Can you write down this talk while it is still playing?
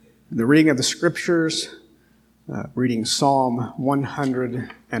The reading of the Scriptures, reading Psalm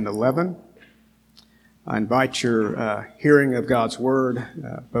 111. I invite your hearing of God's Word,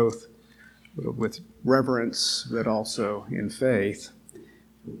 both with reverence but also in faith.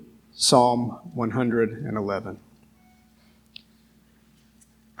 Psalm 111.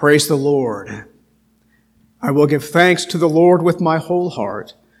 Praise the Lord. I will give thanks to the Lord with my whole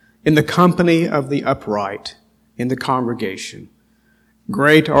heart, in the company of the upright, in the congregation.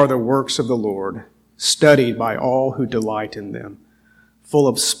 Great are the works of the Lord, studied by all who delight in them. Full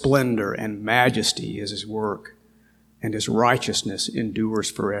of splendor and majesty is his work, and his righteousness endures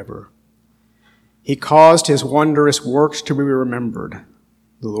forever. He caused his wondrous works to be remembered.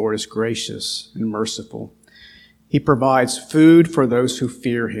 The Lord is gracious and merciful. He provides food for those who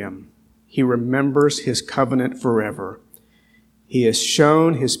fear him. He remembers his covenant forever. He has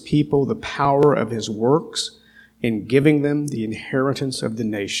shown his people the power of his works in giving them the inheritance of the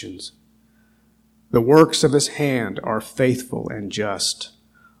nations. The works of his hand are faithful and just.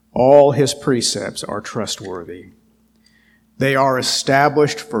 All his precepts are trustworthy. They are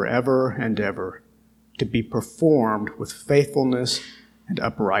established forever and ever, to be performed with faithfulness and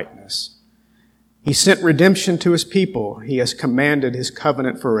uprightness. He sent redemption to his people. He has commanded his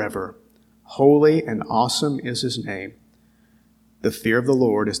covenant forever. Holy and awesome is his name. The fear of the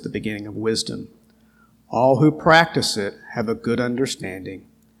Lord is the beginning of wisdom. All who practice it have a good understanding.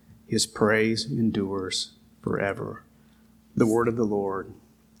 His praise endures forever. The word of the Lord.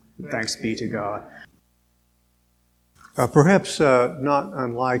 Thanks be to God. Perhaps not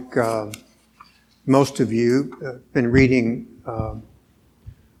unlike most of you, been reading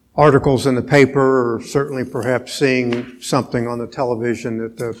articles in the paper, or certainly perhaps seeing something on the television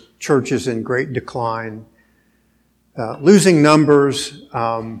that the church is in great decline, losing numbers,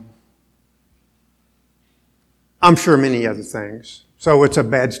 I'm sure many other things. So it's a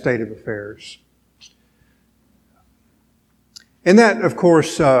bad state of affairs. And that, of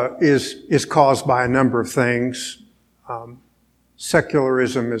course, is caused by a number of things.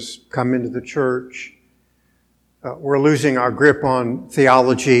 Secularism has come into the church. We're losing our grip on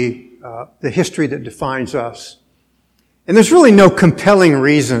theology, the history that defines us. And there's really no compelling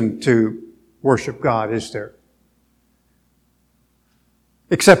reason to worship God, is there?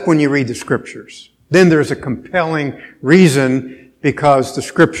 Except when you read the Scriptures. Then there's a compelling reason, because the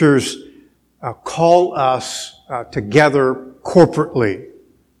Scriptures call us together corporately,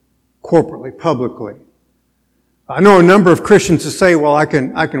 publicly. I know a number of Christians that say, well, I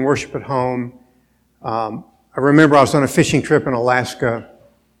can worship at home. I remember I was on a fishing trip in Alaska.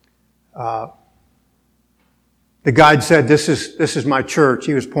 The guide said, this is my church.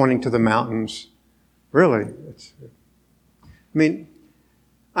 He was pointing to the mountains. Really?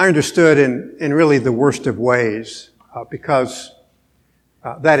 I understood in really the worst of ways, because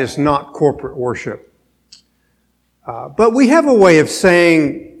that is not corporate worship. But we have a way of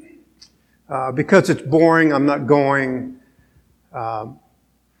saying, because it's boring, I'm not going.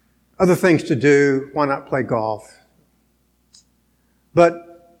 Other things to do, why not play golf?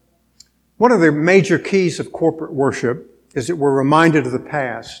 But one of the major keys of corporate worship is that we're reminded of the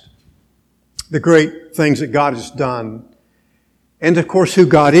past, the great things that God has done, and of course who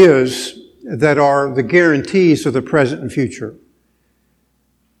God is, that are the guarantees of the present and future.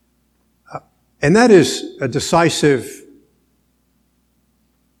 And that is a decisive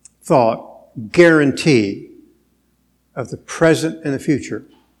thought, guarantee of the present and the future.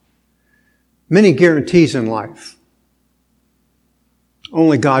 Many guarantees in life.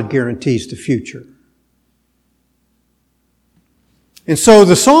 Only God guarantees the future. And so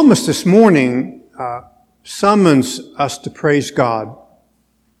the psalmist this morning summons us to praise God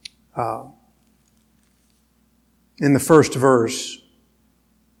in the first verse.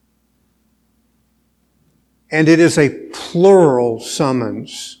 And it is a plural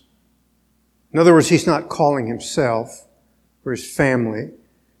summons. In other words, he's not calling himself or his family.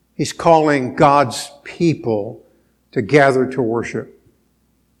 He's calling God's people to gather to worship.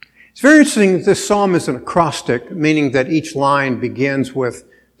 It's very interesting that this psalm is an acrostic, meaning that each line begins with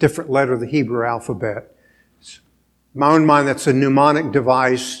a different letter of the Hebrew alphabet. In my own mind, that's a mnemonic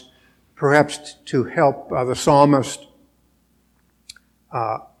device, perhaps to help the psalmist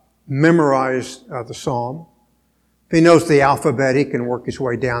memorize the psalm. If he knows the alphabet, he can work his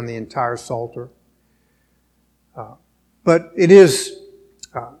way down the entire Psalter. But it's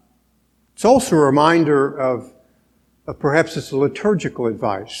also a reminder of perhaps it's a liturgical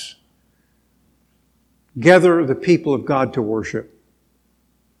advice. Gather the people of God to worship.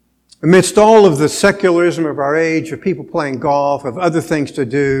 Amidst all of the secularism of our age, of people playing golf, of other things to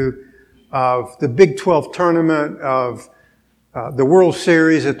do, of the Big 12 tournament, of the World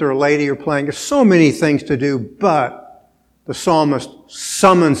Series that their lady are playing. There's so many things to do, but the psalmist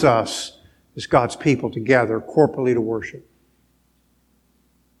summons us as God's people together corporately to worship.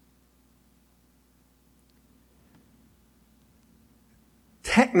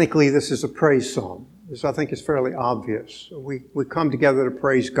 Technically, this is a praise psalm. This, I think, is fairly obvious. We come together to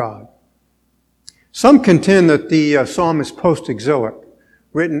praise God. Some contend that the psalm is post-exilic,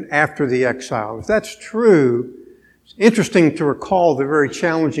 written after the exile. If that's true, it's interesting to recall the very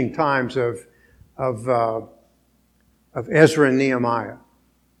challenging times of Ezra and Nehemiah,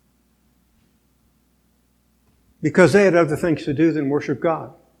 because they had other things to do than worship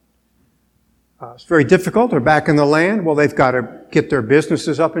God. It's very difficult. They're back in the land. Well, they've got to get their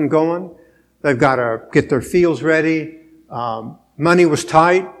businesses up and going. They've got to get their fields ready. Money was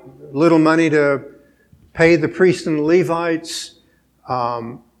tight. Little money to pay the priests and the Levites.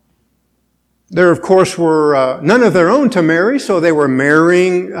 There, of course, were none of their own to marry, so they were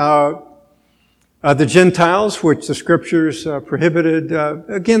marrying the Gentiles, which the Scriptures prohibited.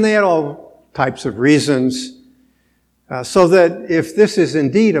 Again, they had all types of reasons. So that if this is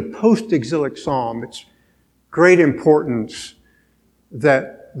indeed a post-exilic psalm, it's great importance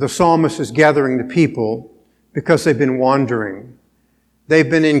that the psalmist is gathering the people because they've been wandering. They've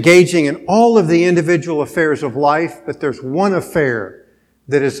been engaging in all of the individual affairs of life, but there's one affair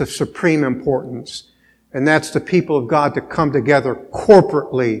that is of supreme importance, and that's the people of God to come together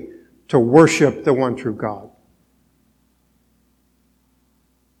corporately to worship the one true God.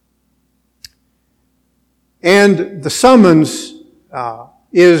 And the summons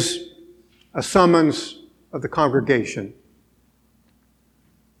is a summons of the congregation.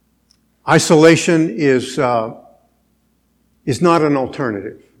 Isolation is not an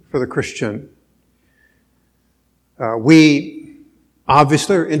alternative for the Christian. We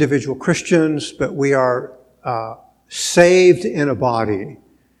obviously are individual Christians, but we are saved in a body.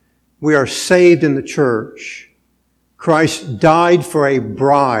 We are saved in the church. Christ died for a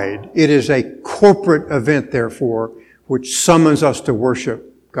bride. It is a corporate event, therefore, which summons us to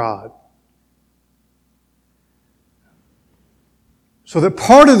worship God. So that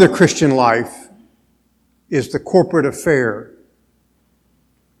part of the Christian life is the corporate affair.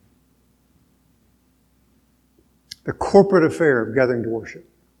 The corporate affair of gathering to worship.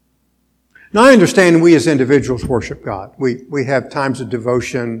 Now, I understand we as individuals worship God. We have times of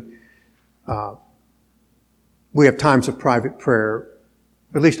devotion. We have times of private prayer.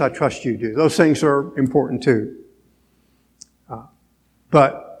 At least I trust you do. Those things are important too.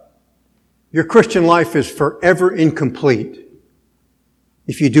 But your Christian life is forever incomplete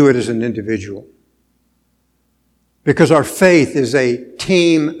if you do it as an individual. Because our faith is a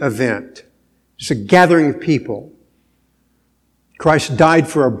team event. It's a gathering of people. Christ died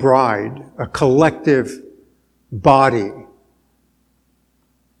for a bride, a collective body.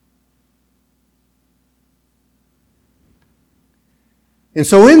 And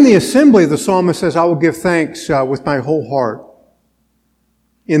so in the assembly, the psalmist says, I will give thanks with my whole heart.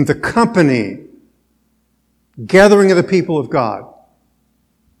 In the company, gathering of the people of God.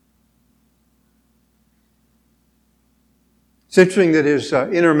 It's interesting that his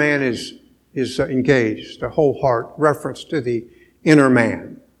inner man is engaged, the whole heart, reference to the inner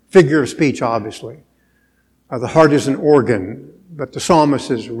man. Figure of speech, obviously. The heart is an organ, but the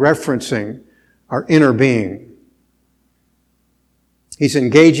psalmist is referencing our inner being. He's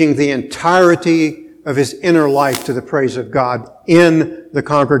engaging the entirety of his inner life to the praise of God in the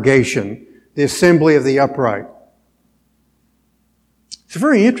congregation, the assembly of the upright. It's a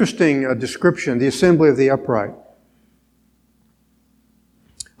very interesting description, the assembly of the upright.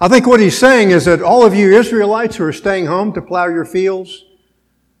 I think what he's saying is that all of you Israelites who are staying home to plow your fields,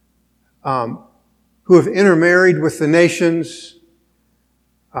 who have intermarried with the nations,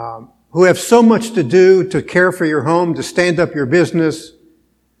 who have so much to do to care for your home, to stand up your business,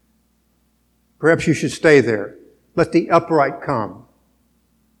 perhaps you should stay there. Let the upright come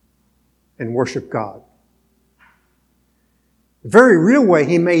and worship God. The very real way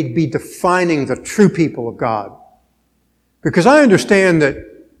he may be defining the true people of God. Because I understand that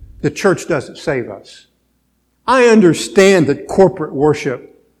the church doesn't save us. I understand that corporate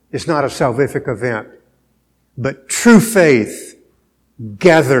worship is not a salvific event. But true faith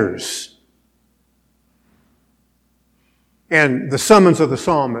gathers. And the summons of the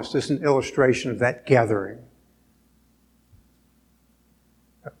psalmist is an illustration of that gathering.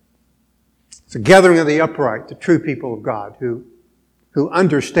 It's a gathering of the upright, the true people of God, who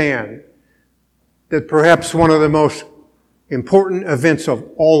understand that perhaps one of the most important events of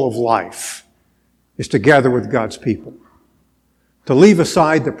all of life is to gather with God's people. To leave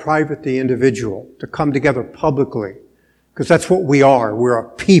aside the private, the individual, to come together publicly Because that's what we are. We're a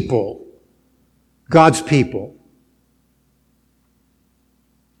people. God's people.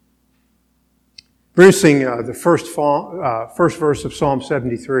 Very interesting, the first verse of Psalm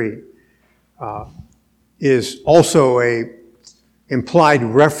 73 is also a implied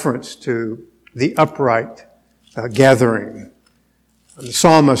reference to the upright gathering. The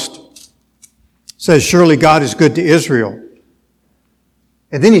psalmist says, surely God is good to Israel.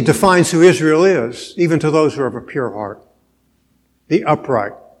 And then he defines who Israel is, even to those who are of a pure heart. The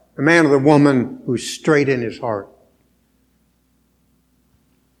upright, the man or the woman who's straight in his heart.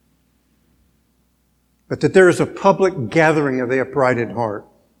 But that there is a public gathering of the upright in heart.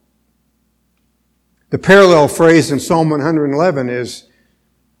 The parallel phrase in Psalm 111 is,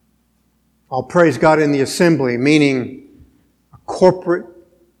 I'll praise God in the assembly, meaning a corporate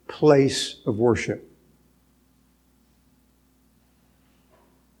place of worship.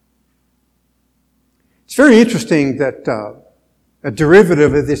 It's very interesting that a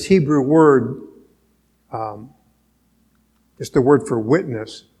derivative of this Hebrew word is the word for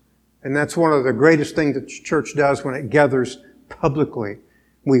witness. And that's one of the greatest things that the church does when it gathers publicly.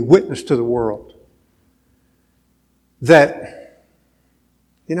 We witness to the world. That,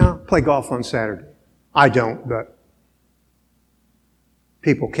 play golf on Saturday. I don't, but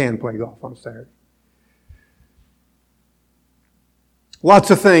people can play golf on Saturday. Lots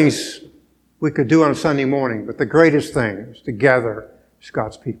of things we could do on a Sunday morning, but the greatest thing is to gather as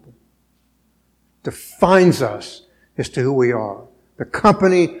God's people. Defines us as to who we are. The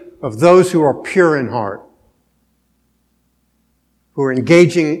company of those who are pure in heart, who are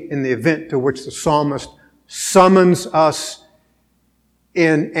engaging in the event to which the psalmist summons us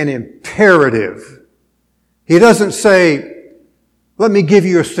in an imperative. He doesn't say, let me give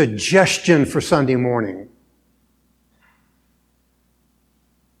you a suggestion for Sunday morning.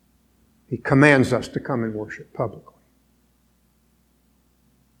 He commands us to come and worship publicly.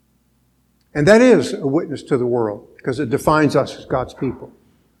 And that is a witness to the world because it defines us as God's people.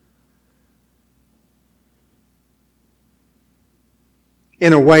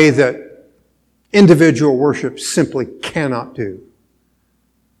 In a way that individual worship simply cannot do.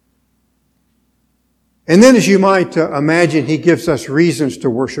 And then, as you might imagine, he gives us reasons to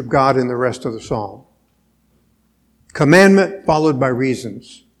worship God in the rest of the psalm. Commandment followed by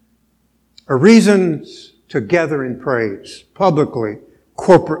reasons. Or reasons to gather in praise, publicly,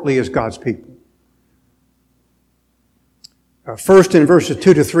 corporately as God's people. First, in verses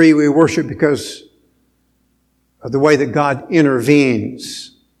 2 to 3, we worship because of the way that God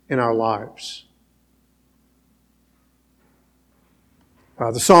intervenes in our lives.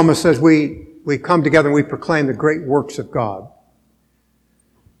 The psalmist says we come together and we proclaim the great works of God.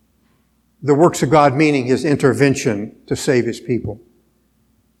 The works of God meaning His intervention to save His people.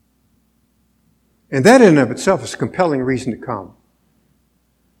 And that in and of itself is a compelling reason to come.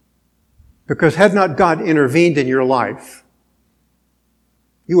 Because had not God intervened in your life,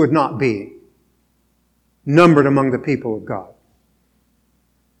 you would not be numbered among the people of God.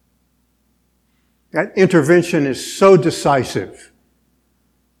 That intervention is so decisive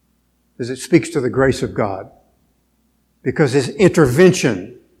as it speaks to the grace of God. Because His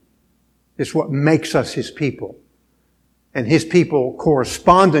intervention is what makes us His people. And His people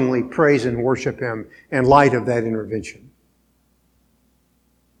correspondingly praise and worship Him in light of that intervention.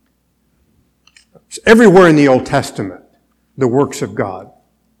 It's everywhere in the Old Testament, the works of God.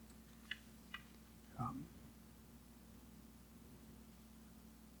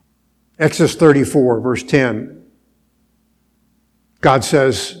 Exodus 34, verse 10. God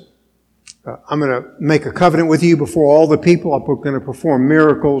says, I'm going to make a covenant with you before all the people. I'm going to perform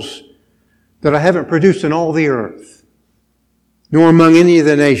miracles that I haven't produced in all the earth, nor among any of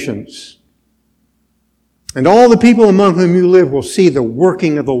the nations. And all the people among whom you live will see the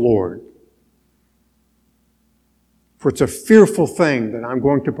working of the Lord. For it's a fearful thing that I'm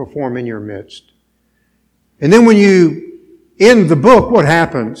going to perform in your midst. And then when you end the book, what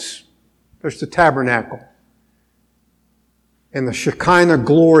happens? There's the tabernacle. And the Shekinah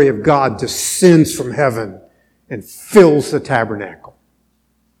glory of God descends from heaven and fills the tabernacle.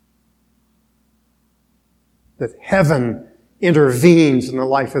 That heaven intervenes in the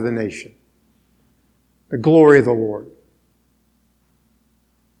life of the nation. The glory of the Lord.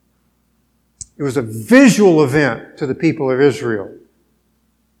 It was a visual event to the people of Israel.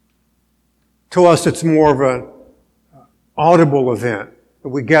 To us, it's more of an audible event that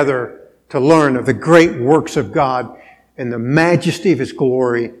we gather to learn of the great works of God and the majesty of His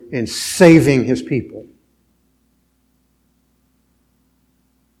glory in saving His people.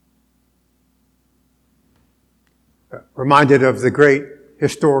 Reminded of the great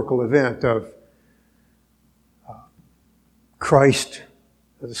historical event of Christ,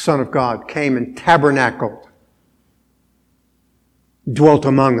 the Son of God, came and tabernacled, dwelt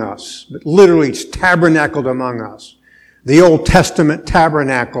among us. But literally, it's tabernacled among us. The Old Testament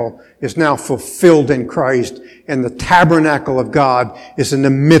tabernacle is now fulfilled in Christ, and the tabernacle of God is in the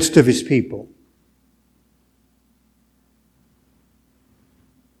midst of His people.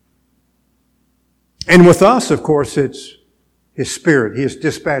 And with us, of course, it's His Spirit. He has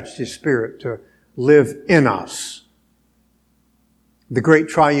dispatched His Spirit to live in us. The great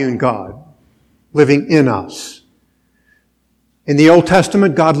triune God living in us. In the Old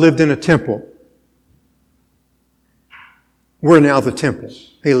Testament, God lived in a temple. We're now the temple.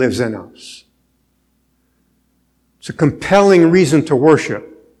 He lives in us. It's a compelling reason to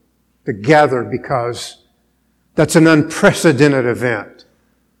worship, to gather, because that's an unprecedented event.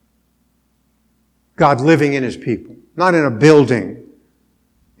 God living in His people, not in a building,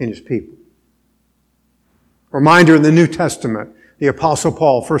 in His people. Reminder in the New Testament, the Apostle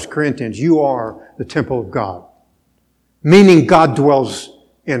Paul, 1 Corinthians, you are the temple of God. Meaning God dwells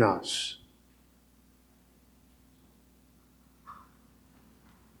in us.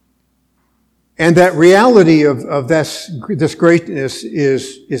 And that reality of this greatness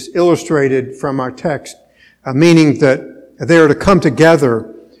is illustrated from our text, meaning that they are to come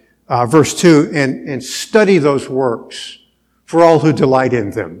together, verse 2, and study those works for all who delight in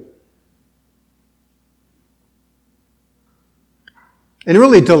them. And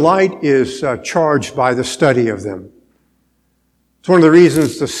really, delight is charged by the study of them. It's one of the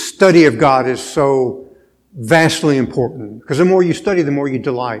reasons the study of God is so vastly important. Because the more you study, the more you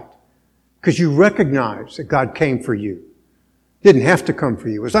delight. Because you recognize that God came for you. He didn't have to come for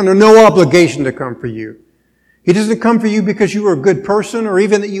you. It was under no obligation to come for you. He doesn't come for you because you were a good person or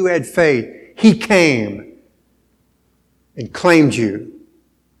even that you had faith. He came and claimed you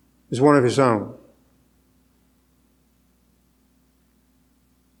as one of His own.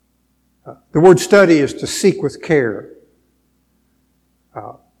 The word study is to seek with care.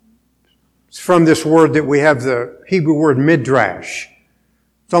 It's from this word that we have the Hebrew word midrash.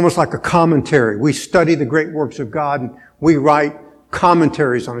 It's almost like a commentary. We study the great works of God and we write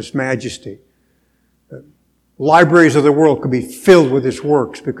commentaries on His majesty. Libraries of the world could be filled with His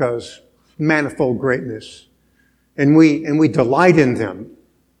works because manifold greatness. And we delight in them.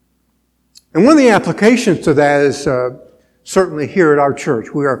 And one of the applications to that is certainly here at our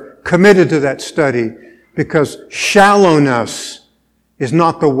church. We are committed to that study because shallowness is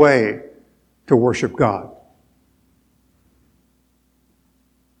not the way to worship God.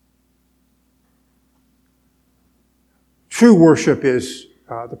 True worship is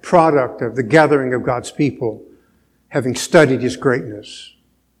the product of the gathering of God's people, having studied His greatness,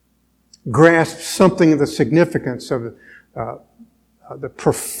 grasp something of the significance of the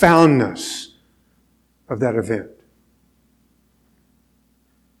profoundness of that event.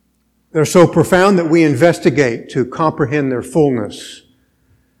 They're so profound that we investigate to comprehend their fullness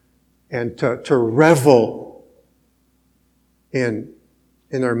and to revel in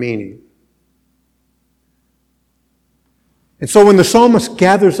their meaning. And so when the psalmist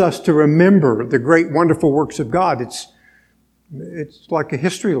gathers us to remember the great, wonderful works of God, it's like a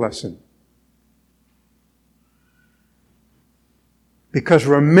history lesson. Because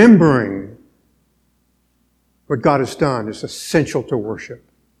remembering what God has done is essential to worship.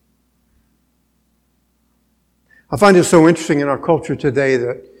 I find it so interesting in our culture today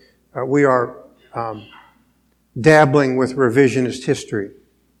that we are dabbling with revisionist history.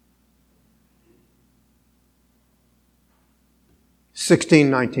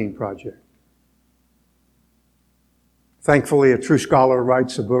 1619 Project. Thankfully, a true scholar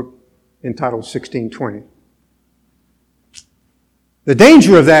writes a book entitled 1620. The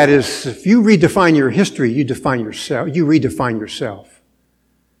danger of that is if you redefine your history, you redefine yourself.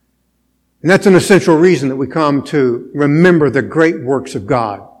 And that's an essential reason that we come to remember the great works of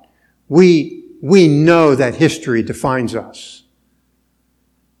God. We know that history defines us.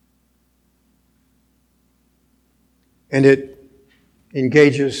 And it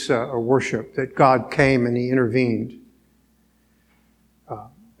engages a worship that God came and He intervened.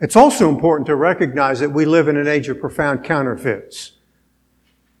 It's also important to recognize that we live in an age of profound counterfeits.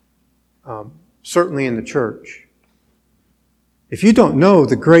 Certainly in the church. If you don't know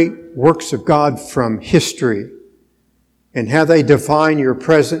the great works of God from history and how they define your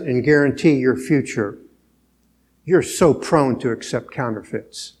present and guarantee your future, you're so prone to accept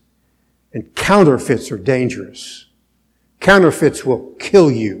counterfeits. And counterfeits are dangerous. Counterfeits will kill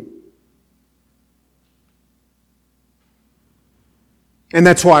you. And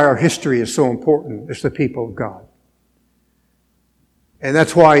that's why our history is so important as the people of God. And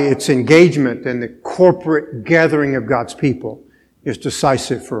that's why its engagement in the corporate gathering of God's people is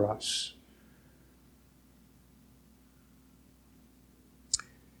decisive for us.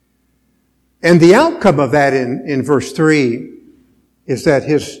 And the outcome of that in verse 3 is that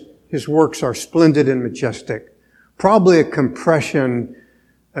his works are splendid and majestic. Probably a compression,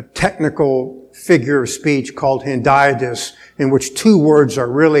 a technical figure of speech called hendiadys, in which two words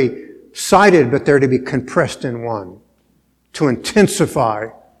are really cited, but they're to be compressed in one, to intensify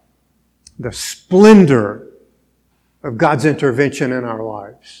the splendor of God's intervention in our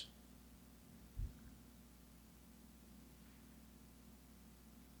lives.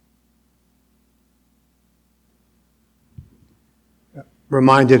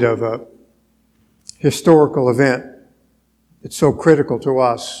 Reminded of a historical event that's so critical to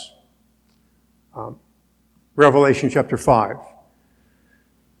us. Revelation chapter 5.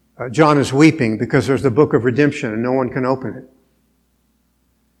 John is weeping because there's the book of redemption and no one can open it.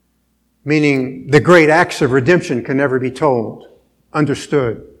 Meaning the great acts of redemption can never be told,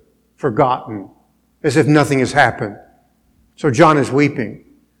 understood, forgotten, as if nothing has happened. So John is weeping.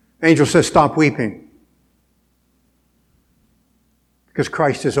 Angel says, stop weeping. Because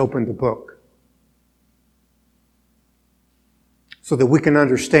Christ has opened the book. So that we can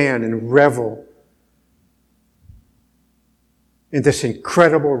understand and revel in this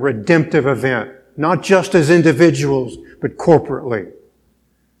incredible redemptive event, not just as individuals, but corporately.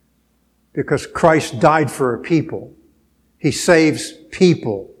 Because Christ died for a people. He saves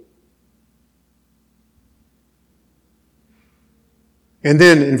people. And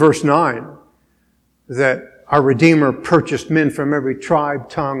then in verse 9, that our Redeemer purchased men from every tribe,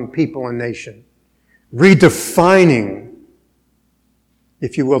 tongue, people, and nation. Redefining,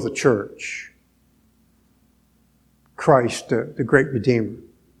 if you will, the church. Christ, the great Redeemer.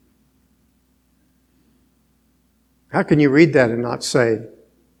 How can you read that and not say,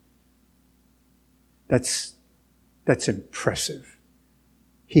 that's impressive.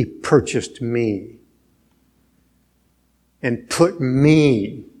 He purchased me and put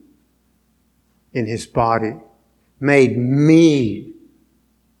me in His body, made me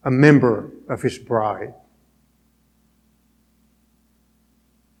a member of His bride.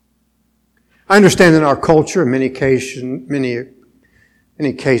 I understand in our culture, in many cases,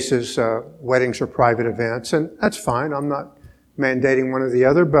 weddings are private events, and that's fine. I'm not mandating one or the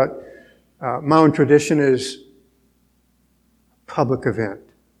other, but my own tradition is a public event.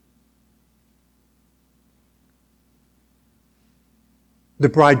 The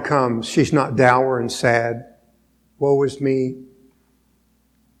bride comes. She's not dour and sad. Woe is me.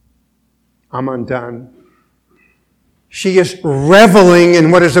 I'm undone. She is reveling in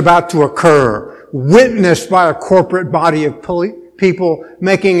what is about to occur, witnessed by a corporate body of people,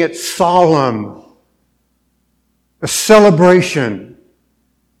 making it solemn, a celebration,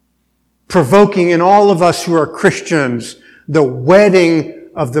 provoking in all of us who are Christians the wedding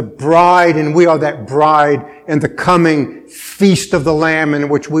of the bride, and we are that bride, and the coming feast of the Lamb in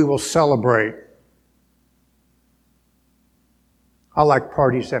which we will celebrate. I like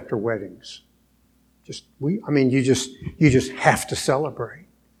parties after weddings. You just have to celebrate.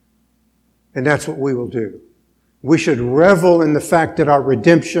 And that's what we will do. We should revel in the fact that our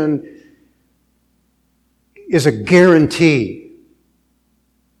redemption is a guarantee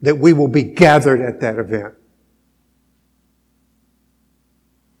that we will be gathered at that event.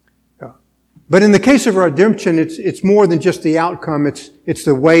 But in the case of redemption, it's more than just the outcome. It's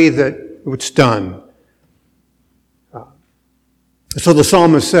the way that it's done. So the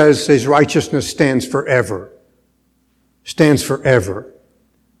psalmist says His righteousness stands forever. Stands forever.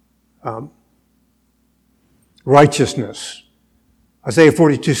 Righteousness. Isaiah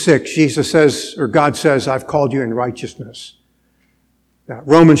 42:6, Jesus says, or God says, I've called you in righteousness.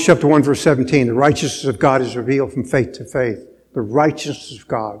 Romans chapter 1 verse 17, the righteousness of God is revealed from faith to faith. The righteousness of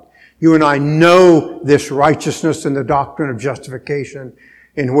God. You and I know this righteousness in the doctrine of justification,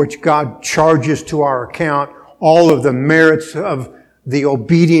 in which God charges to our account all of the merits of the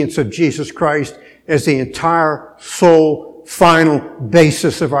obedience of Jesus Christ as the entire sole, final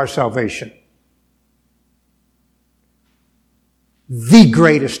basis of our salvation. The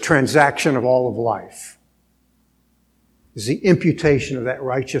greatest transaction of all of life is the imputation of that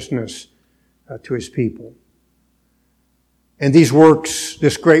righteousness to His people. And these works,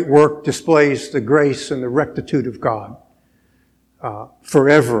 this great work displays the grace and the rectitude of God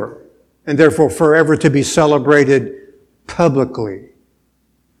forever, and therefore forever to be celebrated publicly.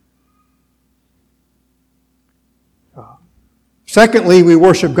 Secondly, we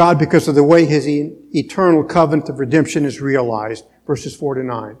worship God because of the way His eternal covenant of redemption is realized. Verses 4 to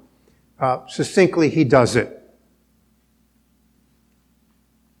 9. Succinctly, He does it.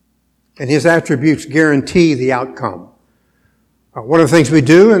 And His attributes guarantee the outcome. One of the things we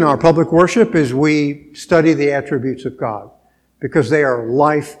do in our public worship is we study the attributes of God because they are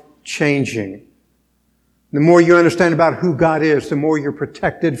life-changing. The more you understand about who God is, the more you're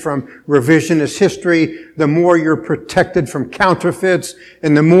protected from revisionist history, the more you're protected from counterfeits,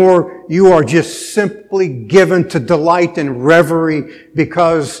 and the more you are just simply given to delight and reverie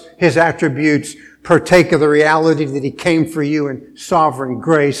because His attributes partake of the reality that He came for you in sovereign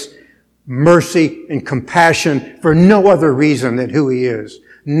grace, mercy, and compassion for no other reason than who He is.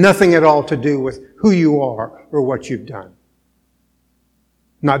 Nothing at all to do with who you are or what you've done.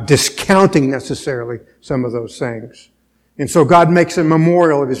 Not discounting necessarily some of those things. And so God makes a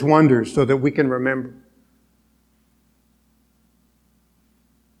memorial of His wonders so that we can remember.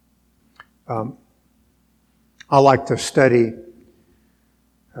 I like to study,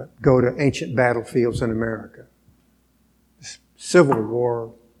 go to ancient battlefields in America. Civil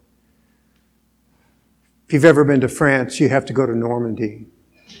War. If you've ever been to France, you have to go to Normandy.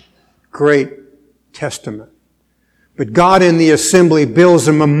 Great testament. But God in the assembly builds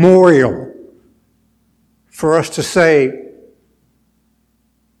a memorial for us to say,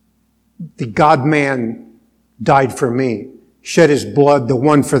 the God-man died for me, shed His blood, the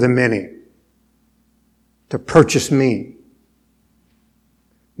one for the many, to purchase me.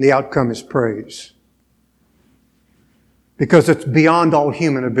 The outcome is praise. Because it's beyond all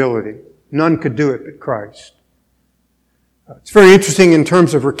human ability. None could do it but Christ. It's very interesting in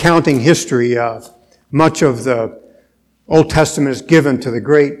terms of recounting history. Much of the Old Testament is given to the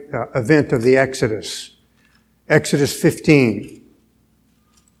great event of the Exodus. Exodus 15.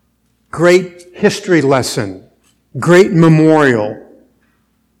 Great history lesson. Great memorial.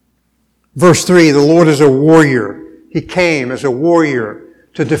 Verse 3, the Lord is a warrior. He came as a warrior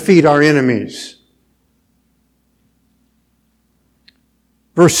to defeat our enemies.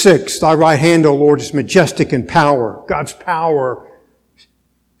 Verse 6, thy right hand, O Lord, is majestic in power. God's power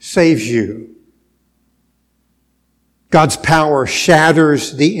saves you. God's power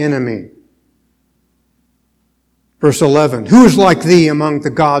shatters the enemy. Verse 11, who is like thee among the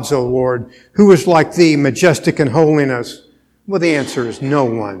gods, O Lord? Who is like thee, majestic in holiness? Well, the answer is no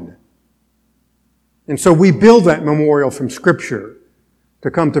one. And so we build that memorial from Scripture to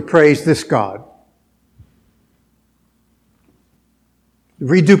come to praise this God.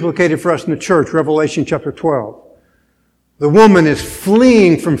 Reduplicated for us in the church, Revelation chapter 12. The woman is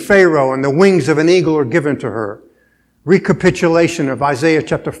fleeing from Pharaoh and the wings of an eagle are given to her. Recapitulation of Isaiah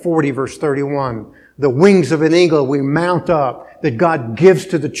chapter 40 verse 31. The wings of an eagle we mount up that God gives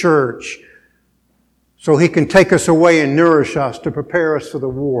to the church so He can take us away and nourish us to prepare us for the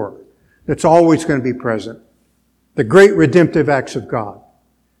war that's always going to be present. The great redemptive acts of God.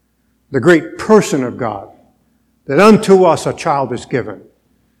 The great person of God. That unto us a child is given.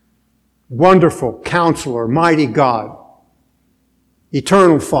 Wonderful Counselor, mighty God,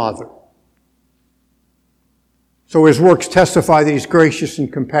 eternal Father. So His works testify that He's gracious and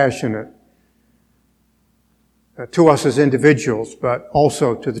compassionate to us as individuals, but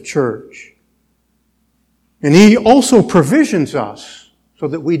also to the church. And He also provisions us so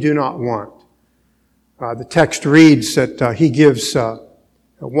that we do not want. The text reads that He gives, Psalm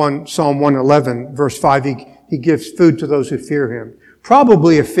 111, verse 5, He gives food to those who fear Him.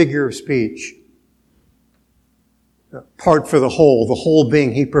 Probably a figure of speech. Part for the whole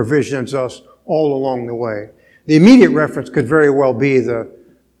being He provisions us all along the way. The immediate reference could very well be the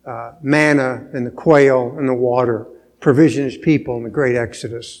manna and the quail and the water, provision His people in the great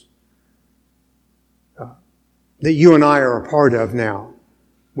Exodus that you and I are a part of now.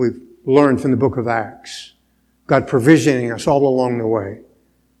 We've learned from the book of Acts. God provisioning us all along the way.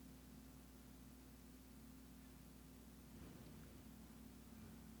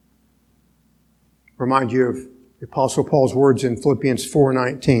 Remind you of the Apostle Paul's words in Philippians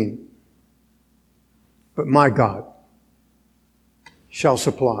 4:19. But my God shall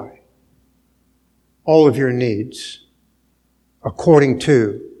supply all of your needs according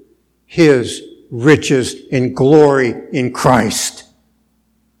to His riches in glory in Christ.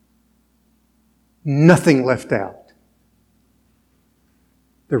 Nothing left out.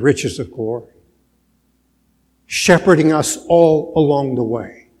 The riches of glory. Shepherding us all along the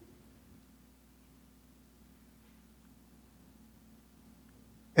way.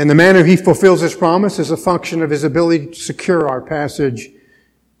 And the manner He fulfills His promise is a function of His ability to secure our passage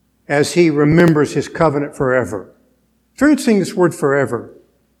as He remembers His covenant forever. It's very interesting this word forever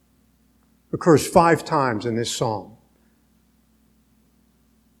occurs 5 times in this psalm.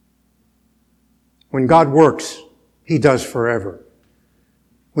 When God works, He does forever.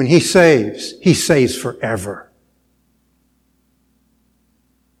 When He saves forever.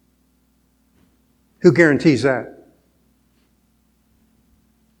 Who guarantees that?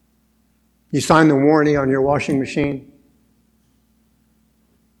 You sign the warranty on your washing machine?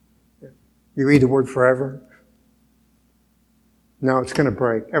 You read the word forever? No, it's going to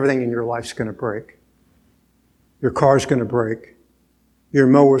break. Everything in your life's going to break. Your car's going to break. Your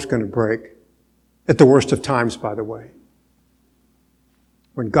mower's going to break. At the worst of times, by the way.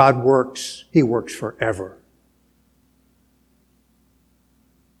 When God works, He works forever.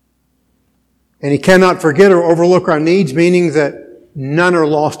 And He cannot forget or overlook our needs, meaning that none are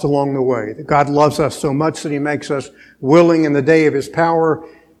lost along the way. That God loves us so much that He makes us willing in the day of His power,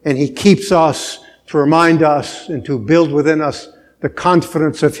 and He keeps us to remind us and to build within us the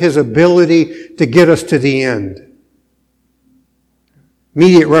confidence of His ability to get us to the end.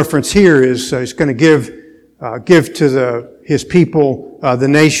 Immediate reference here is He's going to give to His people the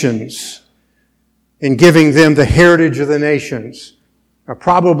nations, in giving them the heritage of the nations.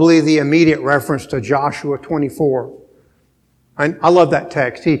 Probably the immediate reference to Joshua 24. I love that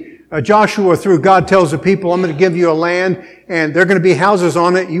text. Joshua, through God, tells the people, I'm going to give you a land, and there are going to be houses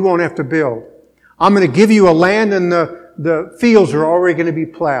on it you won't have to build. I'm going to give you a land, and the fields are already going to be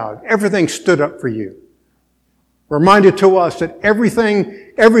plowed. Everything stood up for you. Reminded to us that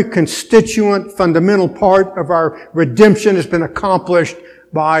every constituent, fundamental part of our redemption has been accomplished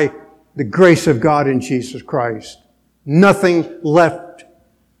by the grace of God in Jesus Christ. Nothing left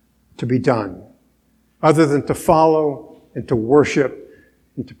to be done other than to follow and to worship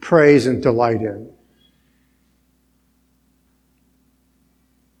and to praise and delight in.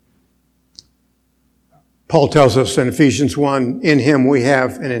 Paul tells us in Ephesians 1, in Him we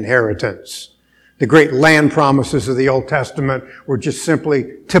have an inheritance. The great land promises of the Old Testament were just simply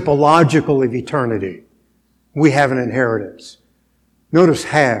typological of eternity. We have an inheritance. Notice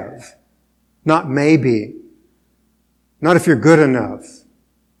have, not maybe, not if you're good enough.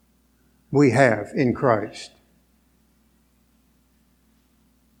 We have in Christ.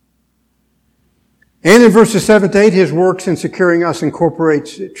 And in verses 7 to 8, His works in securing us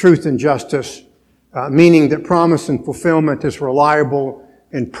incorporates truth and justice, meaning that promise and fulfillment is reliable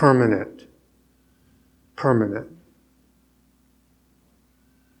and permanent.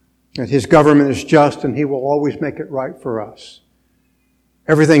 That His government is just and He will always make it right for us.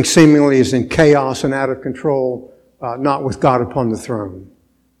 Everything seemingly is in chaos and out of control, not with God upon the throne.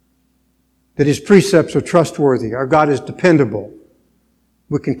 That His precepts are trustworthy. Our God is dependable.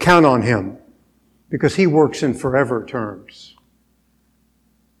 We can count on Him because He works in forever terms.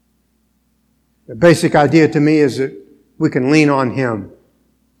 The basic idea to me is that we can lean on Him.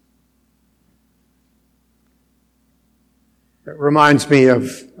 It reminds me of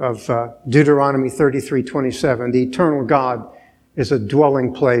Deuteronomy 33:27. The eternal God is a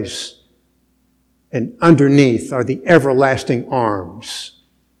dwelling place, and underneath are the everlasting arms.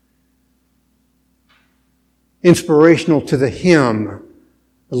 Inspirational to the hymn,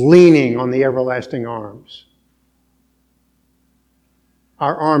 leaning on the everlasting arms.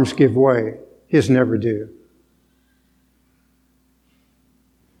 Our arms give way, His never do.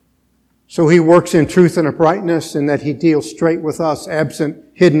 So He works in truth and uprightness, in that He deals straight with us, absent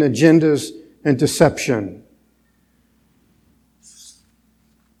hidden agendas and deception.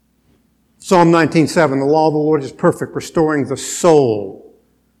 Psalm 19:7, the law of the Lord is perfect, restoring the soul.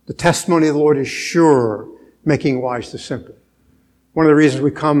 The testimony of the Lord is sure, making wise the simple. One of the reasons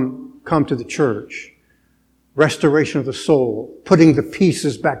we come to the church, restoration of the soul, putting the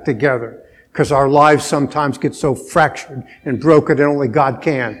pieces back together, because our lives sometimes get so fractured and broken that only God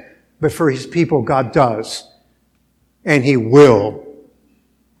can. But for His people, God does. And He will.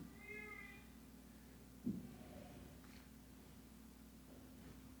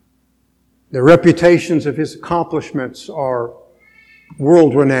 The reputations of His accomplishments are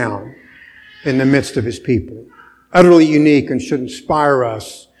world-renowned in the midst of His people. Utterly unique and should inspire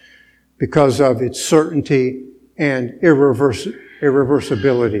us because of its certainty and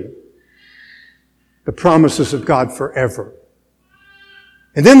irreversibility. The promises of God forever.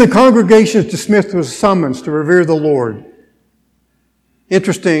 And then the congregation is dismissed with a summons to revere the Lord.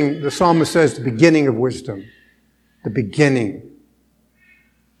 Interesting, the psalmist says the beginning of wisdom. The beginning.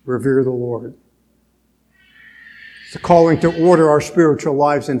 Revere the Lord. It's a calling to order our spiritual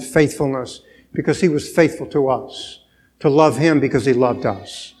lives in faithfulness because He was faithful to us. To love Him because He loved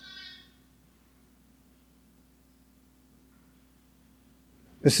us.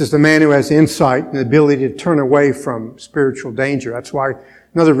 This is the man who has insight and the ability to turn away from spiritual danger. That's why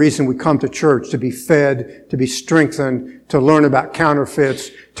another reason we come to church, to be fed, to be strengthened, to learn about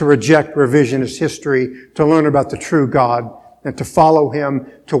counterfeits, to reject revisionist history, to learn about the true God, and to follow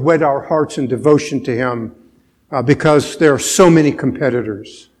Him, to wed our hearts in devotion to Him, because there are so many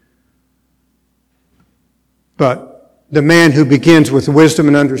competitors. But the man who begins with wisdom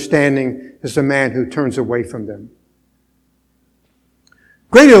and understanding is the man who turns away from them.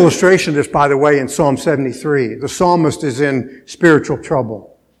 Great illustration of this, by the way, in Psalm 73. The psalmist is in spiritual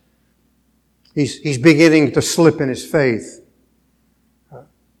trouble. He's beginning to slip in his faith.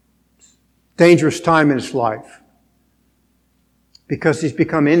 Dangerous time in his life. Because he's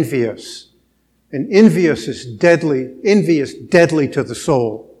become envious. And envy is deadly to the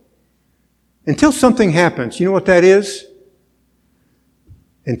soul. Until something happens. You know what that is?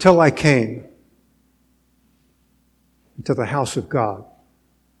 Until I came into the house of God.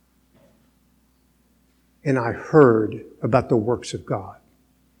 And I heard about the works of God.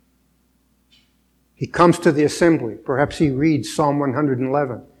 He comes to the assembly. Perhaps he reads Psalm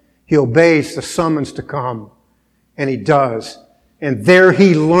 111. He obeys the summons to come. And he does. And there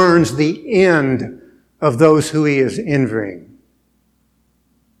he learns the end of those who he is envying.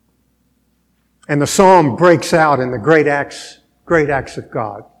 And the psalm breaks out in the great acts of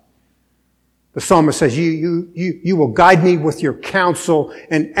God. The psalmist says, you will guide me with your counsel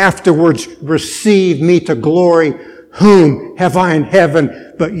and afterwards receive me to glory. Whom have I in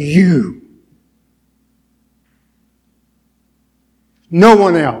heaven but you? No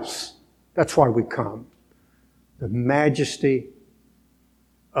one else. That's why we come. The majesty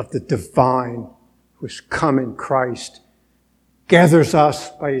of the divine who has come in Christ gathers us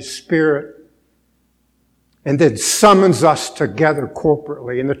by His Spirit and then summons us together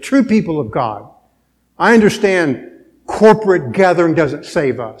corporately. And the true people of God, I understand corporate gathering doesn't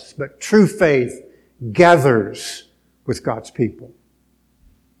save us, but true faith gathers with God's people.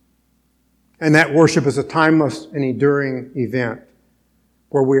 And that worship is a timeless and enduring event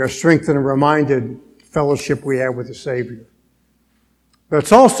where we are strengthened and reminded fellowship we have with the Savior. But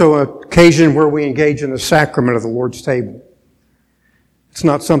it's also an occasion where we engage in the sacrament of the Lord's table. It's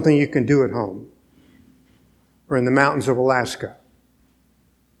not something you can do at home or in the mountains of Alaska.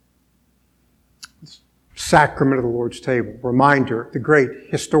 Sacrament of the Lord's table. Reminder, the great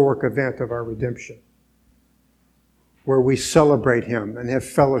historic event of our redemption, where we celebrate Him and have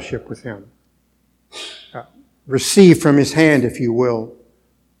fellowship with Him. Receive from His hand, if you will,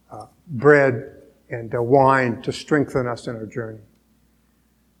 bread and wine to strengthen us in our journey.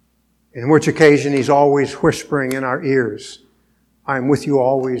 In which occasion He's always whispering in our ears, I am with you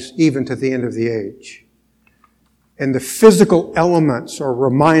always, even to the end of the age. And the physical elements are a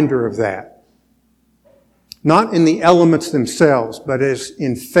reminder of that. Not in the elements themselves, but as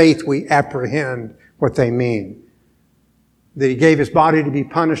in faith we apprehend what they mean. That He gave His body to be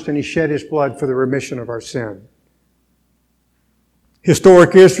punished and He shed His blood for the remission of our sin.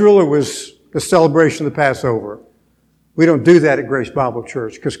 Historic Israel, it was the celebration of the Passover. We don't do that at Grace Bible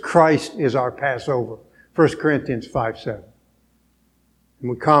Church because Christ is our Passover. 1 Corinthians 5:7. And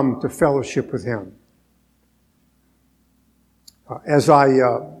we come to fellowship with Him. As I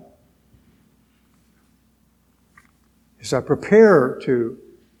prepare to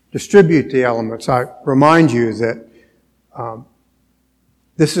distribute the elements, I remind you that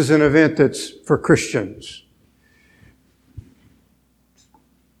this is an event that's for Christians.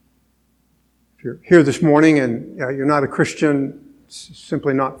 If you're here this morning and you're not a Christian, it's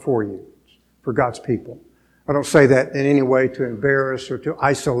simply not for you. It's for God's people. I don't say that in any way to embarrass or to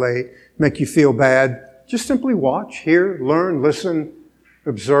isolate, make you feel bad. Just simply watch, hear, learn, listen,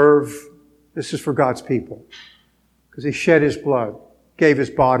 observe. This is for God's people. Because He shed His blood, gave His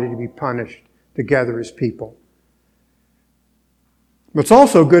body to be punished, to gather His people. But it's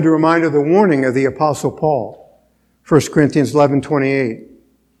also good to remind of the warning of the Apostle Paul. 1 Corinthians 11:28.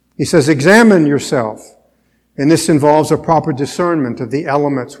 He says, examine yourself. And this involves a proper discernment of the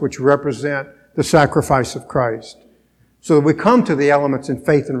elements which represent the sacrifice of Christ. So that we come to the elements in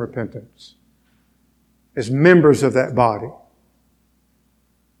faith and repentance as members of that body.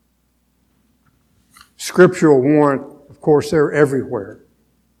 Scriptural warrant, of course, they're everywhere.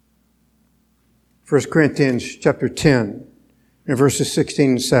 1 Corinthians chapter 10 and verses 16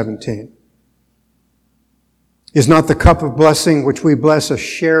 and 17. Is not the cup of blessing which we bless a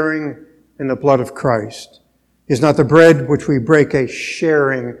sharing in the blood of Christ? Is not the bread which we break a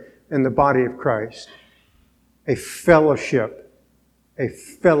sharing in the body of Christ? A fellowship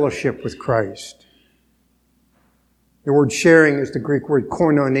with Christ. The word sharing is the Greek word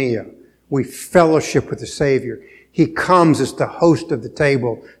koinonia. We fellowship with the Savior. He comes as the host of the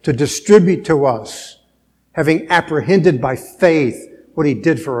table to distribute to us, having apprehended by faith what He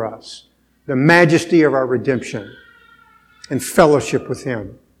did for us, the majesty of our redemption, and fellowship with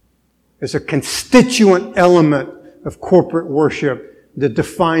Him as a constituent element of corporate worship that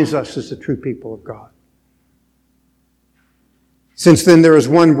defines us as the true people of God. Since then there is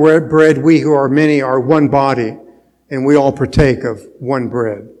one bread, we who are many are one body, and we all partake of one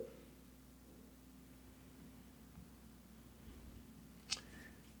bread.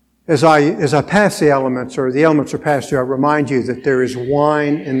 As I pass the elements, or the elements are passed through, I remind you that there is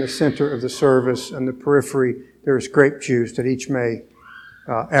wine in the center of the service, and the periphery there is grape juice that each may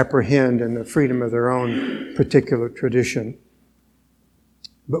apprehend in the freedom of their own particular tradition.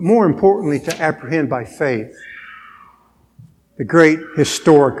 But more importantly, to apprehend by faith the great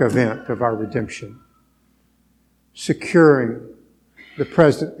historic event of our redemption, securing the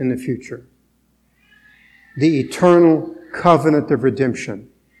present and the future, the eternal covenant of redemption.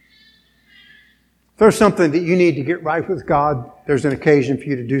 If there's something that you need to get right with God, there's an occasion for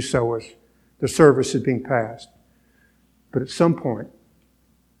you to do so as the service is being passed. But at some point,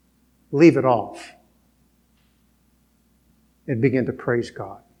 leave it off and begin to praise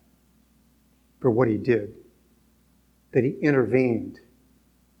God for what He did, that He intervened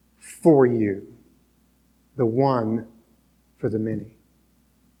for you, the one for the many.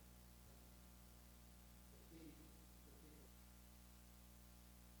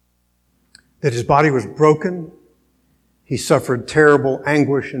 That His body was broken, He suffered terrible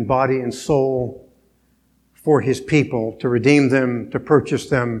anguish in body and soul for His people, to redeem them, to purchase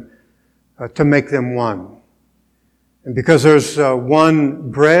them, to make them one. And because there's one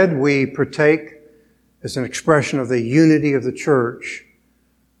bread, we partake as an expression of the unity of the church,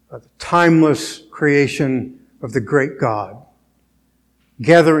 of the timeless creation of the great God,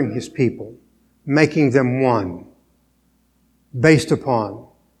 gathering His people, making them one, based upon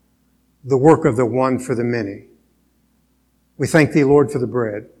the work of the one for the many. We thank Thee, Lord, for the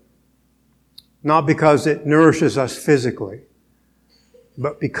bread, not because it nourishes us physically,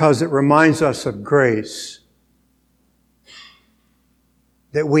 but because it reminds us of grace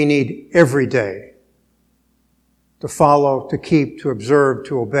that we need every day to follow, to keep, to observe,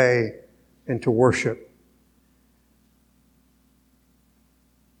 to obey, and to worship.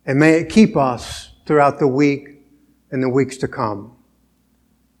 And may it keep us throughout the week and the weeks to come,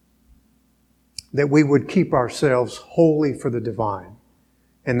 that we would keep ourselves holy for the divine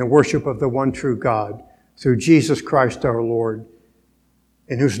and the worship of the one true God through Jesus Christ our Lord,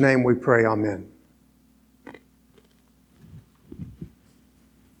 in whose name we pray, amen.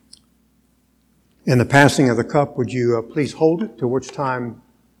 In the passing of the cup, would you please hold it, to which time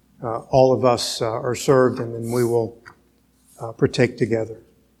all of us are served, and then we will partake together.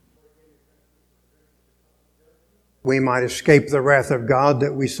 We might escape the wrath of God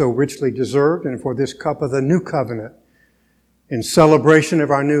that we so richly deserved, and for this cup of the new covenant, in celebration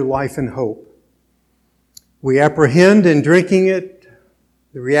of our new life and hope. We apprehend in drinking it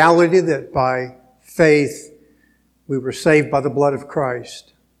the reality that by faith we were saved by the blood of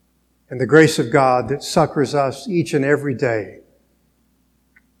Christ, and the grace of God that succors us each and every day.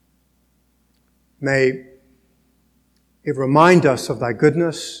 May it remind us of Thy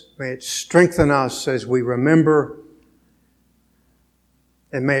goodness. May it strengthen us as we remember.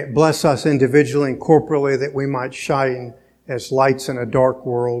 And may it bless us individually and corporally, that we might shine as lights in a dark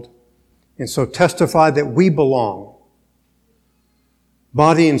world, and so testify that we belong,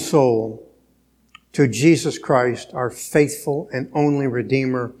 body and soul, to Jesus Christ, our faithful and only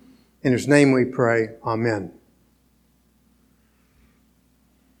Redeemer. In His name we pray, amen.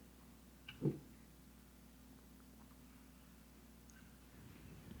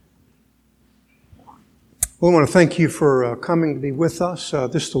 We want to thank you for coming to be with us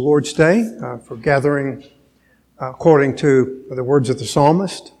this the Lord's Day, for gathering according to the words of the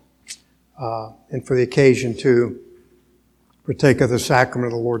psalmist, and for the occasion to partake of the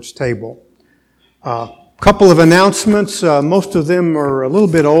sacrament of the Lord's table. Couple of announcements. Most of them are a little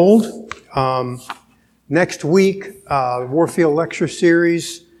bit old. Next week, Warfield Lecture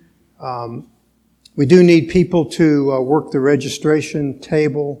Series. We do need people to work the registration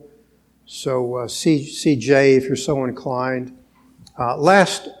table. So CJ, if you're so inclined.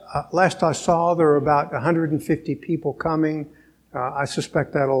 Last I saw, there are about 150 people coming. I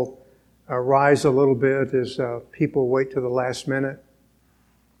suspect that'll rise a little bit as people wait to the last minute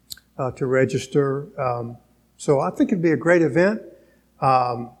to register. So I think it'd be a great event.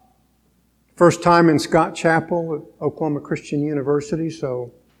 First time in Scott Chapel at Oklahoma Christian University,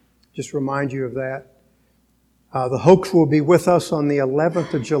 so just remind you of that. The Hoax will be with us on the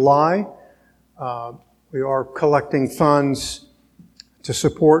 11th of July. We are collecting funds to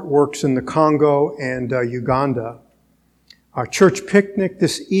support works in the Congo and Uganda. Our church picnic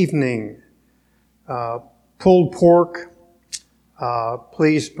this evening, pulled pork.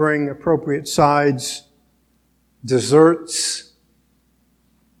 Please bring appropriate sides, desserts,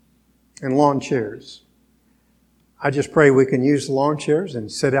 and lawn chairs. I just pray we can use the lawn chairs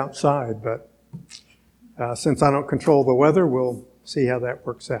and sit outside, but since I don't control the weather, we'll see how that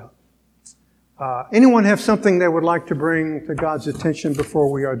works out. Anyone have something they would like to bring to God's attention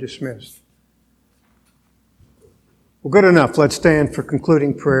before we are dismissed? Well, good enough. Let's stand for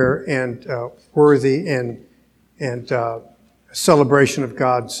concluding prayer and worthy and celebration of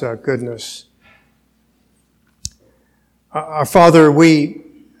God's goodness. Our Father, we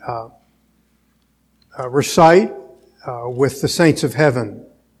recite with the saints of heaven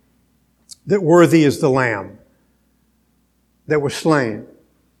that worthy is the Lamb that was slain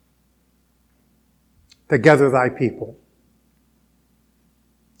to gather thy people.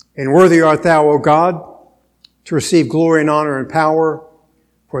 And worthy art thou, O God, to receive glory and honor and power,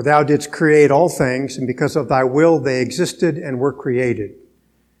 for thou didst create all things, and because of thy will they existed and were created.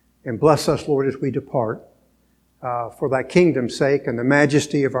 And bless us, Lord, as we depart, for thy kingdom's sake and the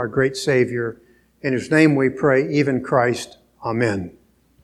majesty of our great Savior, in whose name we pray, even Christ. Amen.